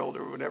 12-year-old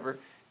or whatever.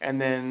 And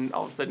then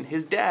all of a sudden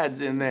his dad's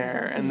in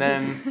there, and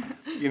then,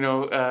 you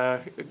know,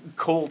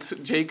 Colt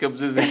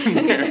Jacobs is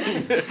in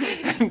there,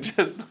 and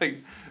just like,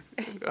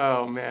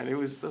 oh man, it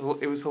was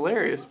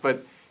hilarious,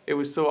 but it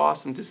was so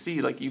awesome to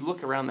see. Like, you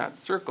look around that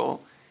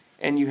circle,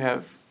 and you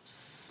have,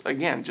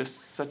 again,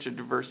 just such a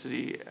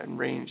diversity and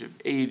range of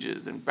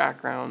ages and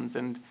backgrounds,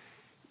 and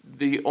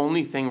the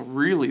only thing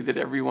really that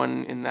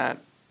everyone in that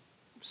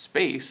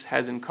space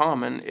has in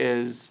common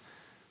is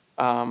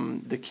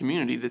the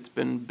community that's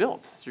been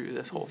built through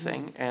this whole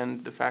thing,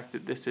 and the fact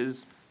that this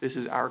is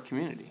our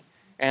community,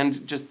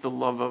 and just the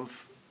love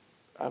of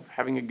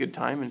having a good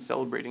time and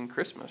celebrating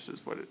Christmas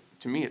is what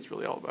to me it's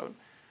really all about.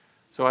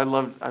 So I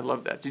love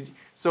that.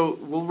 So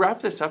we'll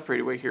wrap this up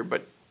right away here,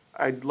 but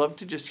I'd love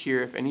to just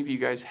hear if any of you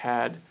guys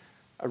had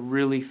a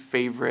really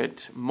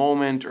favorite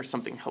moment or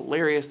something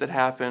hilarious that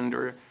happened,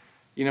 or,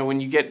 you know,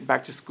 when you get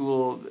back to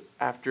school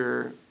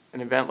after an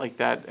event like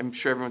that, I'm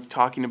sure everyone's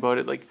talking about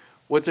it. Like,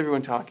 what's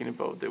everyone talking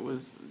about that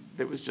was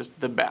just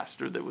the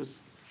best, or that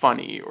was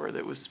funny, or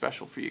that was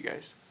special for you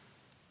guys?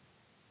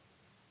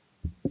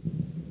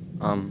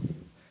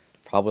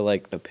 Probably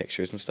like the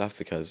pictures and stuff,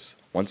 because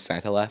once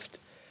Santa left,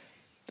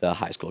 the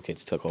high school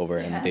kids took over,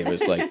 and there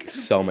was like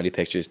so many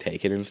pictures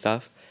taken and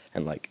stuff,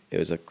 and like it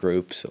was a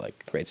group, so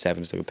like grade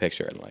 7s took a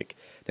picture, and like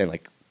then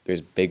like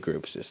there's big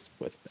groups just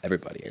with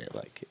everybody in it,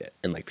 like,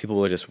 and like people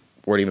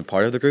weren't even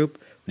part of the group,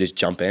 would just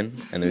jump in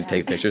and they'd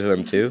take pictures of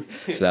them too.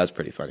 So that was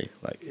pretty funny.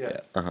 Like,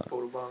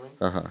 Photo bombing.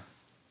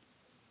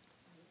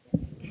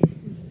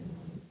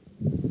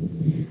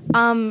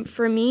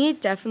 For me,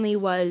 it definitely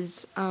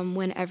was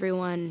when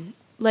everyone,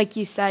 like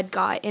you said,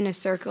 got in a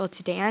circle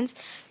to dance,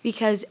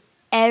 because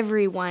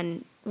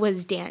everyone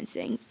was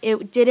dancing.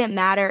 It didn't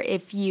matter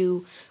if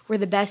you were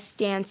the best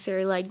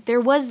dancer. Like,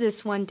 there was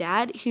this one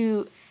dad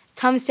who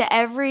comes to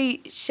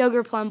every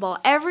Sugar Plum Ball,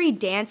 every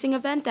dancing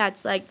event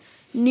that's like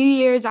New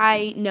Year's.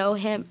 I know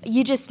him.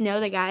 You just know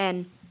the guy,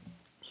 and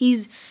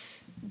he's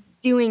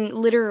doing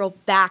literal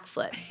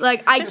backflips.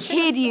 Like, I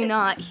kid you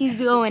not. He's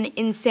going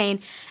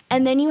insane.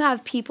 And then you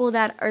have people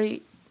that are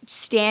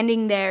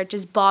standing there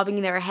just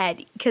bobbing their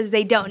head because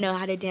they don't know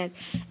how to dance.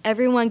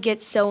 Everyone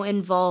gets so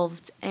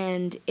involved,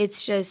 and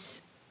it's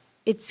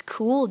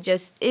cool.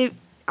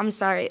 I'm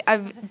sorry,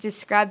 I've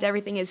described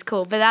everything as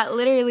cool, but that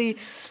literally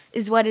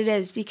is what it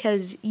is,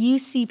 because you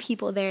see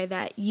people there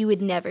that you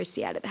would never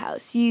see out of the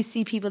house. You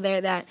see people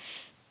there that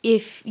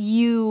if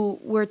you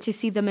were to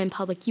see them in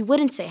public, you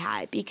wouldn't say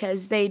hi,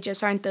 because they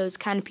just aren't those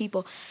kind of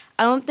people.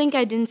 I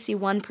didn't see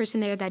one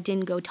person there that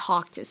didn't go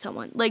talk to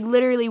someone. Like,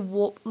 literally,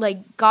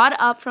 got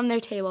up from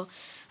their table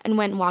and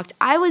went and walked.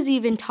 I was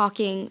even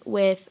talking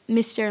with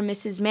Mr. and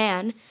Mrs.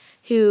 Mann,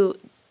 who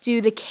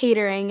do the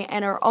catering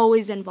and are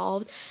always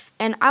involved.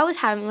 And I was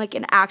having, like,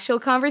 an actual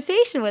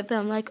conversation with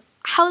them. Like,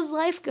 how's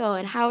life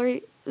going? How are,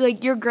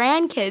 like, your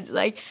grandkids?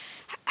 Like,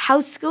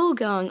 how's school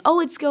going? Oh,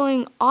 it's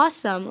going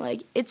awesome.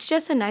 Like, it's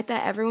just a night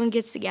that everyone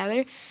gets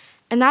together.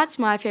 And that's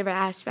my favorite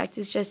aspect,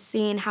 is just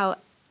seeing how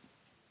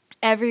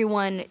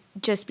everyone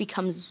just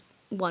becomes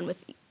one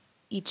with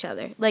each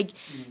other. Like,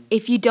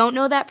 if you don't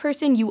know that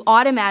person, you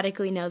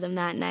automatically know them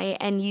that night,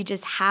 and you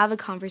just have a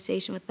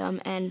conversation with them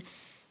and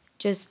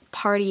just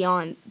party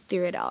on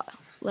through it all.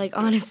 Like,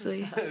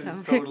 honestly.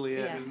 That's totally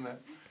it, isn't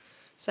it?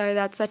 Sorry,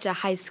 that's such a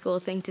high school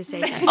thing to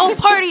say. Oh,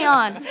 party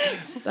on!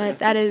 But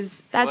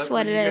that's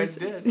what it is.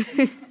 Guys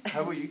did.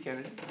 How about you,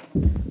 Kennedy?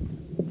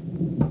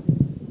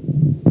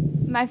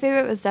 My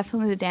favorite was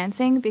definitely the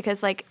dancing,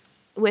 because, like,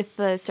 with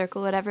the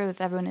circle, whatever,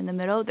 with everyone in the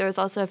middle, there was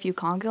also a few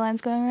conga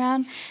lines going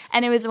around.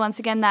 And it was, once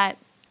again, that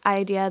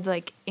idea of,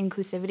 like,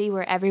 inclusivity,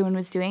 where everyone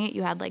was doing it.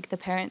 You had, like, the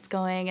parents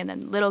going, and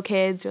then little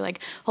kids were, like,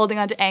 holding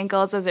onto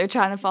ankles as they're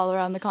trying to follow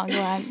around the conga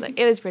line. Like,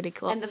 it was pretty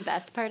cool. And the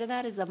best part of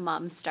that is the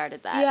mom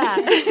started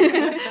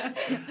that.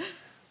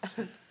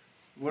 Yeah.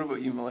 What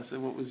about you, Melissa?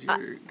 What was your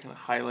kind of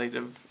highlight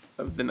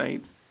of the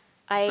night?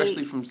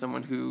 Especially from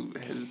someone who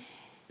has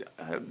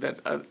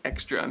that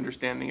extra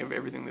understanding of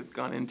everything that's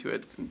gone into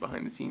it and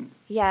behind the scenes.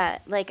 Yeah,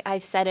 like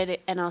I've said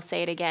it and I'll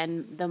say it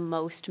again, the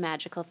most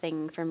magical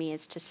thing for me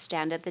is to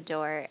stand at the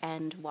door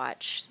and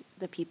watch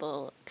the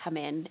people come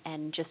in,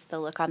 and just the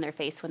look on their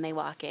face when they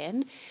walk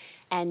in,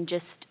 and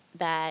just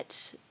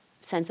that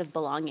sense of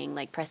belonging,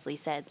 like Presley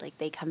said. Like,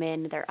 they come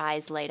in, their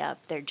eyes light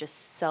up, they're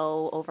just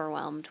so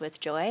overwhelmed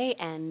with joy,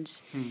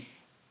 and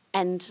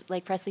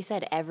like Presley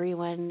said,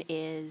 everyone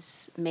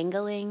is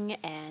mingling,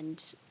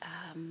 and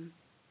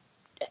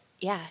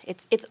yeah,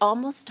 it's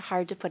almost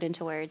hard to put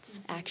into words,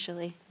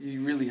 actually.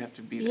 You really have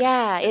to be there.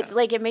 Yeah, it's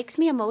like, it makes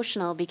me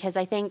emotional, because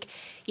I think,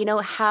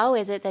 how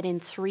is it that in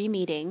 3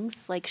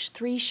 meetings, like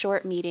 3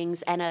 short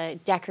meetings and a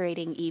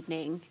decorating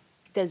evening,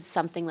 does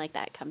something like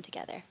that come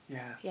together.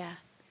 Yeah,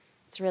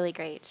 it's really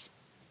great.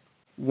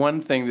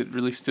 One thing that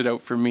really stood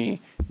out for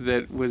me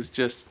that was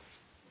just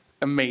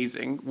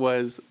amazing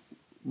was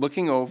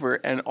looking over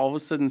and all of a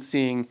sudden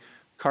seeing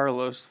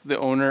Carlos, the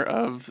owner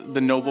of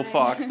the Noble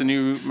Fox, the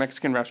new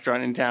Mexican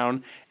restaurant in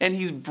town, and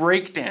he's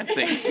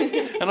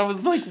breakdancing. And I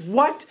was like,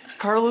 what?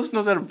 Carlos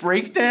knows how to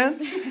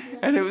breakdance?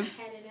 And it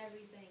was,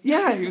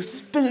 yeah, he was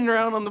spinning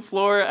around on the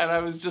floor, and I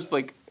was just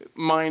like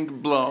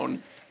mind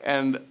blown.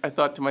 And I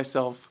thought to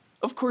myself,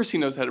 of course he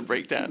knows how to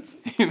breakdance,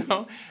 you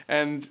know?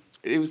 And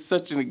it was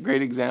such a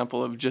great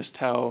example of just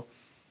how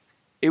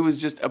it was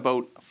just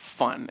about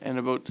fun and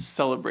about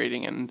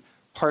celebrating and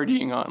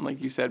partying on,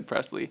 like you said,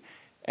 Presley.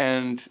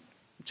 And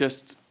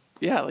just,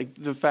 yeah, like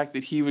the fact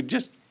that he would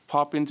just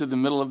pop into the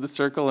middle of the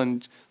circle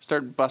and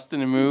start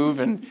busting a move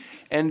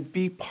and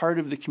be part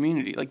of the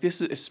community. Like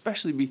this,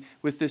 especially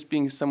with this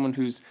being someone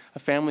who's a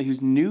family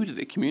who's new to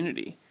the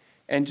community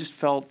and just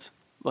felt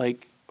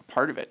like a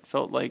part of it,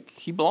 felt like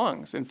he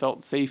belongs and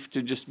felt safe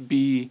to just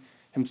be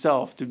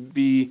himself, to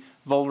be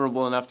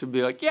vulnerable enough to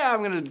be like, yeah, I'm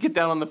going to get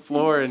down on the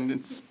floor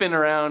and spin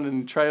around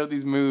and try out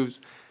these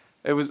moves.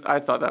 I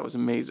thought that was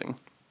amazing.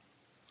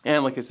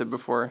 And like I said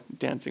before,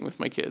 dancing with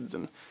my kids,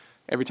 and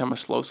every time a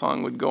slow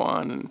song would go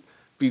on and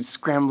be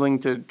scrambling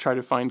to try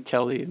to find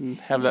Kelly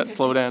and have that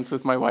slow dance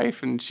with my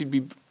wife, and she'd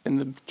be in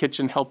the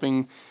kitchen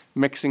helping,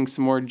 mixing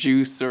some more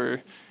juice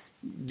or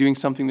doing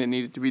something that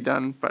needed to be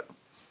done. But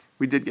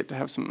we did get to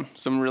have some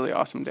really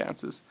awesome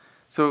dances.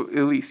 So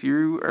Elise,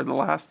 you are the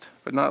last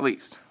but not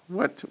least.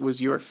 What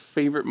was your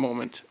favorite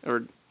moment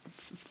or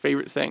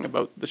favorite thing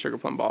about the Sugar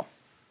Plum Ball?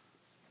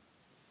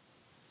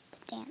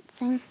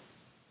 Dancing.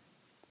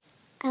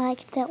 I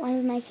liked that one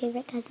of my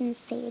favorite cousins,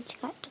 Sage,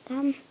 got to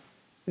come.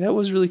 That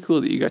was really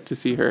cool that you got to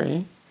see her,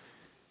 eh?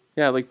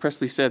 Yeah, like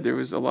Presley said, there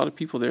was a lot of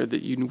people there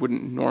that you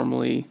wouldn't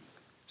normally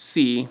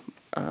see,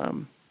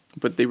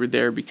 but they were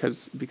there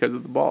because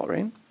of the ball,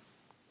 right?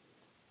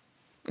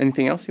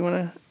 Anything else you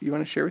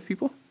wanna share with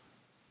people?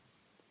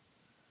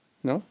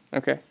 No?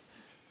 Okay.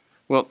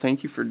 Well,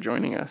 thank you for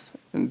joining us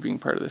and being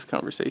part of this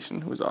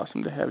conversation. It was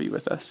awesome to have you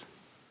with us.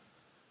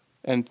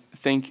 And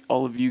thank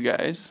all of you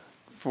guys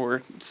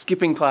for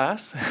skipping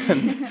class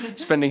and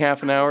spending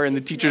half an hour in the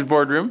teacher's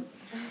boardroom.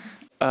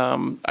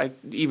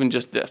 Even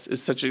just this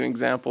is such an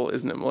example,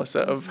 isn't it,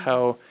 Melissa, of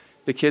how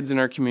the kids in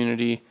our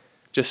community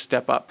just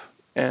step up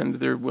and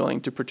they're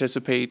willing to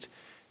participate,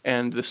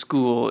 and the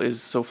school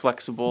is so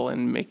flexible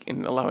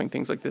in allowing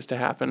things like this to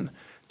happen,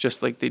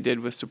 just like they did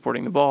with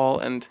supporting the ball,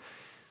 and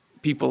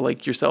people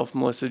like yourself,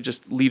 Melissa,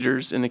 just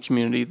leaders in the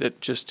community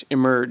that just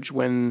emerge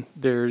when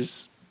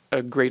there's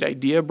a great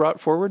idea brought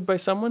forward by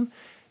someone.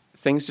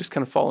 Things just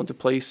kind of fall into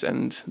place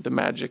and the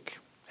magic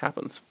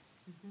happens.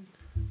 Mm-hmm.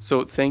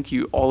 So thank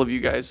you, all of you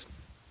guys,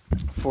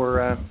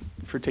 for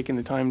taking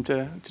the time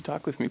to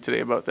talk with me today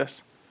about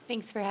this.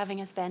 Thanks for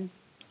having us, Ben.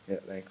 Yeah,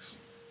 thanks.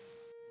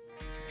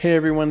 Hey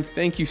everyone,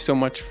 thank you so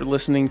much for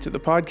listening to the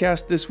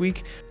podcast this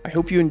week. I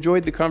hope you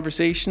enjoyed the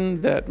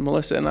conversation that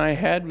Melissa and I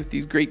had with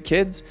these great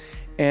kids.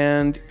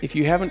 And if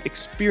you haven't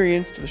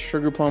experienced the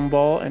Sugar Plum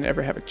Ball and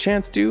ever have a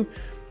chance to,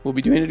 we'll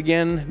be doing it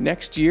again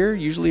next year,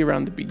 usually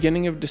around the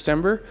beginning of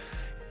December.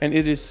 And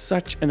it is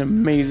such an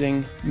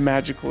amazing,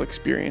 magical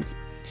experience.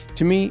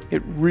 To me,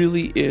 it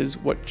really is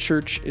what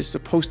church is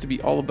supposed to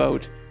be all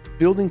about: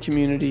 building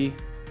community,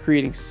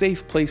 creating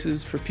safe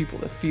places for people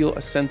to feel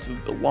a sense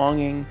of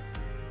belonging,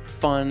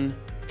 fun,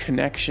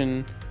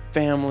 connection,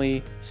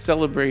 family,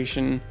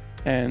 celebration,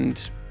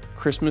 and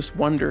Christmas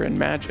wonder and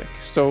magic.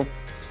 So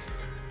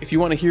if you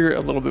want to hear a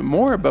little bit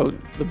more about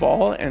the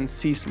ball and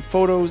see some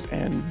photos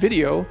and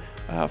video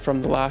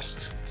from the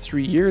last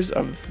 3 years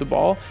of the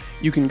ball,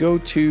 you can go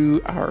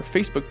to our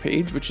Facebook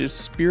page, which is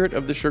Spirit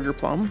of the Sugar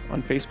Plum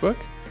on Facebook.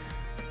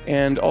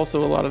 And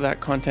also a lot of that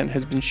content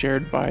has been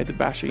shared by the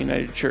Basha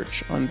United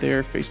Church on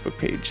their Facebook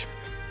page.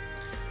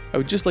 I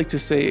would just like to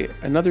say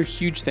another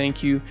huge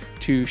thank you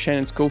to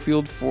Shannon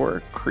Schofield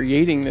for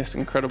creating this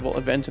incredible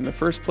event in the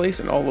first place,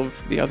 and all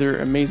of the other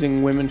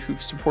amazing women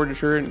who've supported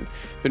her and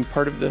been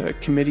part of the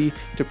committee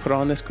to put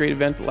on this great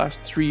event the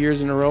last 3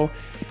 years in a row.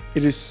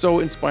 It is so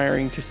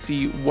inspiring to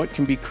see what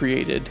can be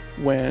created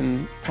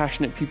when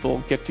passionate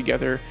people get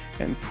together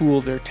and pool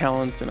their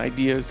talents and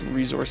ideas and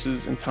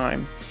resources and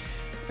time.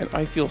 And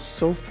I feel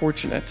so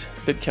fortunate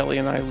that Kelly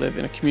and I live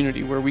in a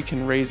community where we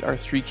can raise our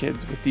 3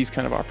 kids with these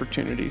kind of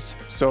opportunities.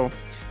 So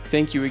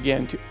thank you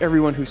again to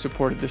everyone who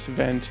supported this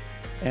event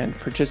and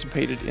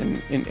participated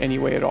in any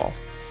way at all.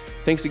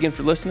 Thanks again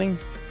for listening.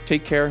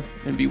 Take care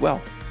and be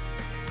well.